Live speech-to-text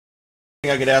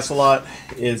I get asked a lot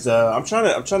is I'm trying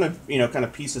to kind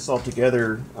of piece this all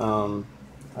together.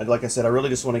 Like I said, I really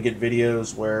just want to get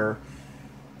videos where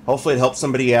hopefully it helps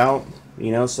somebody out.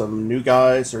 Some new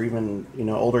guys or even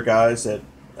older guys that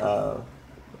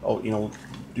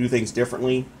do things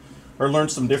differently or learn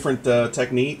some different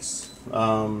techniques.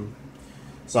 So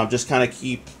I'm just kind of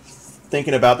keep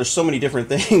thinking about. There's so many different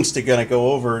things to kind of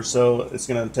go over, so it's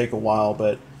going to take a while.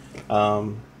 But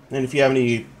and if you have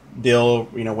any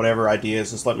whatever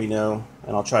ideas, just let me know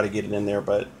and I'll try to get it in there.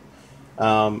 But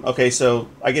okay, so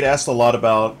I get asked a lot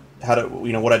about how to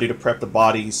what I do to prep the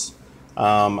bodies.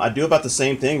 I do about the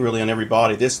same thing really on every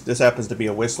body. This happens to be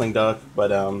a whistling duck,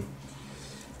 but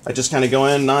I just kind of go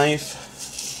in, knife.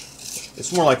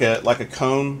 It's more like a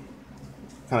cone.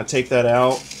 Kind of take that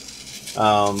out.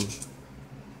 I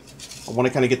want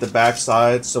to kind of get the back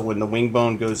side so when the wing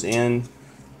bone goes in,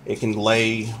 it can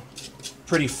lay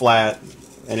pretty flat.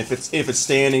 And if it's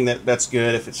standing, that's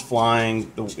good. If it's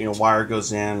flying, the wire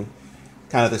goes in,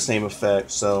 kind of the same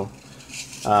effect. So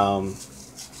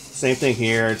same thing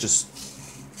here. Just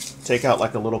take out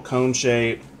like a little cone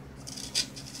shape.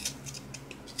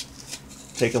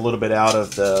 Take a little bit out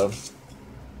of the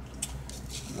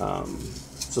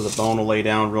so the bone will lay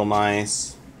down real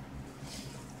nice.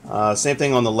 Same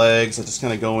thing on the legs. I just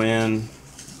kind of go in,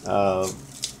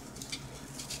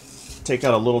 take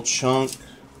out a little chunk.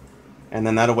 And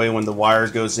then that way when the wire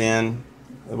goes in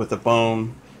with the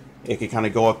bone, it can kind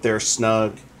of go up there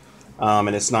snug.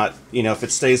 And it's not, if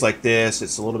it stays like this,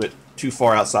 it's a little bit too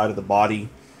far outside of the body.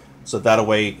 So that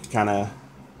way kind of,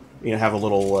 have a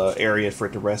little area for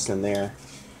it to rest in there.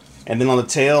 And then on the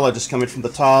tail, I just come in from the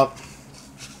top.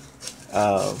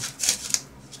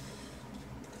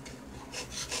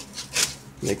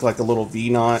 Make like a little V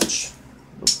notch.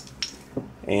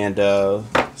 And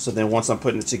so then once I'm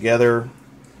putting it together,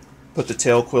 put the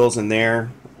tail quills in there.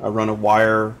 I run a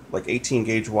wire, like 18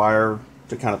 gauge wire,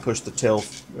 to kind of push the tail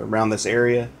around this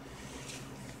area.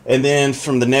 And then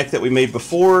from the neck that we made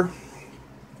before,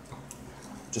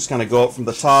 just kind of go up from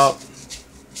the top,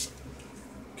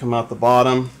 come out the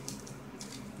bottom,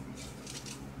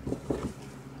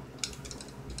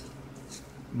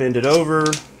 bend it over,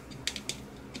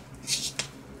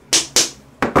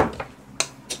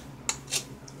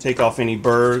 take off any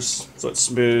burrs so it's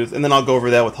smooth, and then I'll go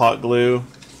over that with hot glue.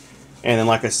 And then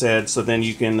like I said, so then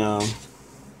you can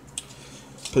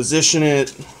position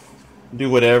it, do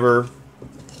whatever,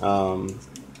 and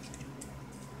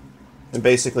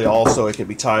basically also it can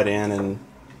be tied in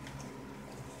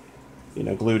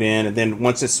and glued in. And then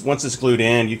once it's glued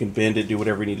in, you can bend it, do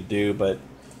whatever you need to do. But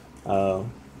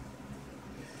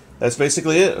that's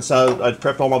basically it. So I'd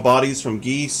prep all my bodies from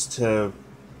geese to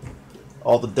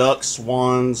all the ducks,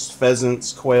 swans,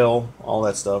 pheasants, quail, all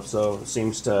that stuff. So it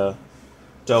seems to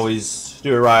always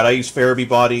do it right. I use Farabee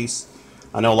bodies.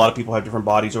 I know a lot of people have different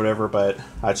bodies or whatever, but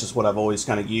that's just what I've always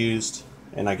kind of used,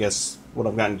 and I guess what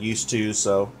I've gotten used to.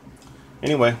 So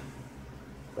anyway,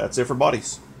 that's it for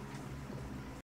bodies.